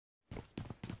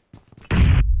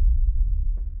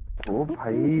ও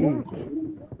ভাই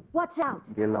Watch out!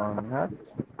 গেলাম হ্যাঁ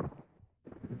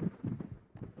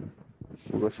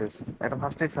পুরো শেষ একটা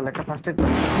ফার্স্ট এড ফেল একটা ফার্স্ট এড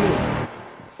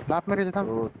লাফ মেরে যেতাম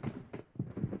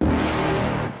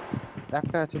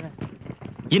একটা আছে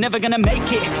You're never gonna make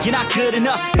it, you're not good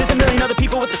enough. There's a million other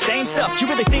people with the same stuff. You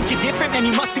really think you're different? Man,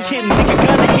 you must be kidding. Think you're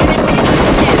gonna hit it, but you just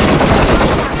get it.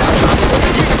 Stop,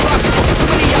 you're responsible. Too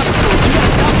many obstacles, you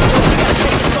gotta stop the flow. You gotta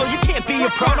take it slow, you can't be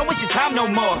a pro. Don't waste your time no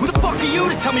more. Who the fuck are you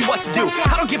to tell me what to do?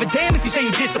 I don't give a damn if you say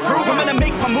you disapprove. I'm gonna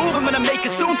make my move, I'm gonna make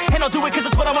it soon. And I'll do it cause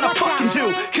it's what I wanna fucking do.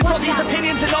 Cause all these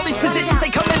opinions and all these positions,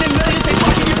 they come in millions. They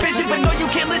fucking your vision, but no you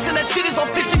can't listen. That shit is all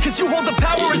fiction cause you hold the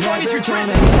power as long as you're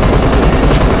dreaming.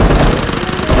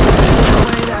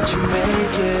 That you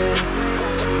make it,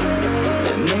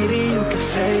 and maybe you can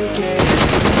fake it,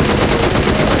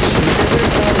 but you never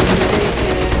gonna make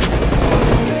it.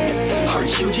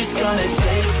 Aren't you just gonna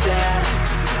take that?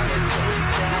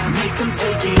 Make them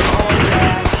take it all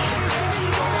back.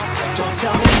 Don't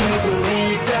tell me you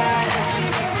believe that.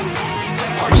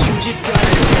 Aren't you just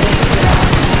gonna take that?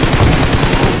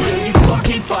 Or will you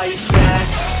fucking fight back?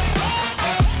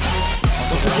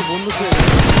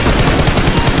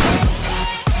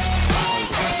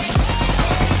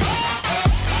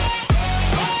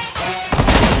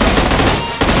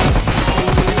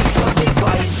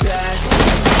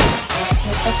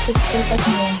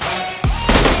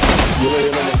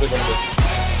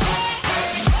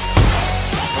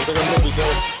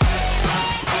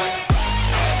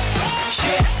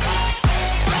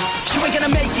 You ain't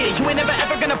gonna make it, you ain't never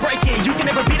ever gonna break it. You can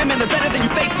never beat them and they're better than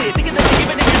you, face it. Thinking that you're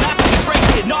giving it, you're not fucking straight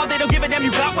kid. No, they don't give a damn,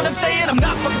 you got what I'm saying? I'm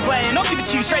not fucking playing, I'll give it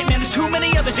to you straight, man. There's too many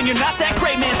others and you're not that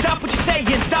great, man. Stop what you're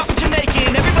saying, stop what you're making.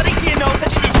 Everybody here knows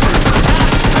that you're just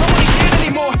I don't wanna hear it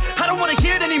anymore, I don't wanna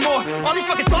hear it anymore. All these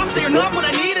fucking thoughts, they are not what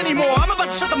I need anymore. I'm about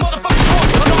to shut the motherfucking door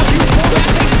on all you poor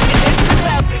ass haters and hits the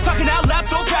clouds. Talking out loud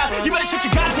so proud, you better shut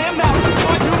your goddamn mouth.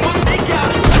 Or too much sneak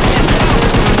out.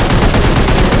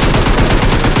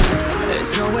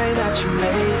 There's no way that you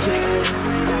make it,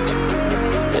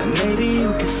 and maybe you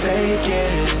can fake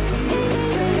it,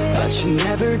 but you're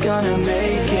never gonna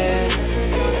make it.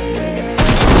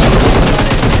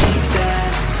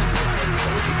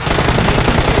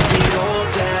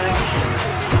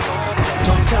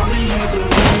 Tell me you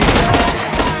believe that.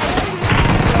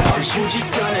 Aren't you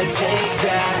just gonna take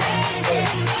that?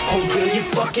 Or will you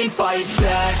fucking fight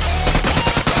back?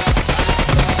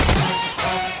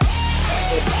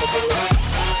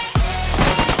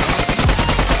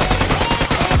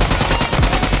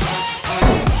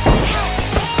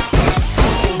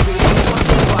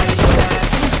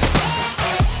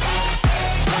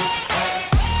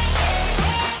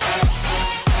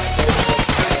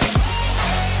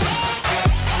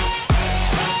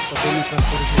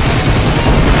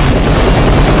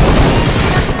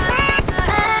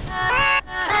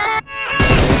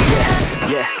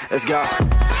 Yeah, let's go.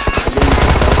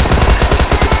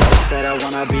 That I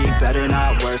wanna be better,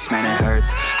 not worse, man it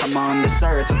hurts. I'm on this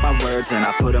earth with my words and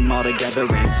I put them all together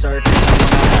in circles. I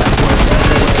wanna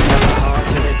have words, never hard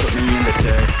till they put me in the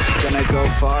dirt. Gonna go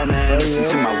far, man, listen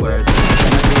to my words.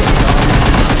 Gonna be a star, man,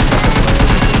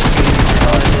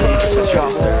 let's draw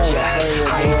search,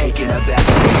 yeah. I ain't taking a back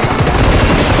seat,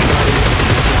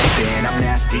 I'm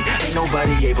nasty, ain't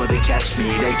nobody able to catch me.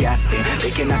 They gasping,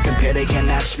 they cannot compare, they can't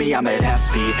match me. I'm at half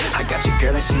speed, I got your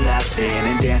girl and she laughing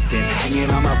and dancing, hanging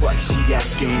on my butt, she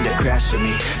asking to crash with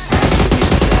me. Smash with me,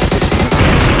 she savagely,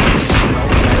 she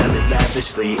knows that I live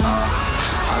lavishly.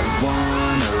 I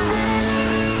wanna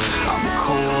live, I'm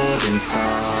cold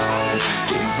inside.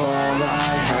 Give all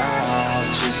I have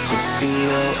just to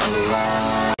feel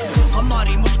alive.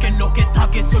 हमारी मुश्किलों के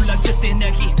धागे सुलझते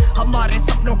नहीं, हमारे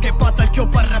सपनों के बादल क्यों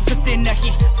बरसते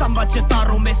नहीं।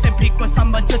 समझदारों में से भी कोई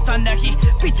समझता नहीं,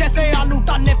 पीछे से आलू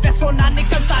डालने पे सोना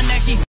निकलता नहीं।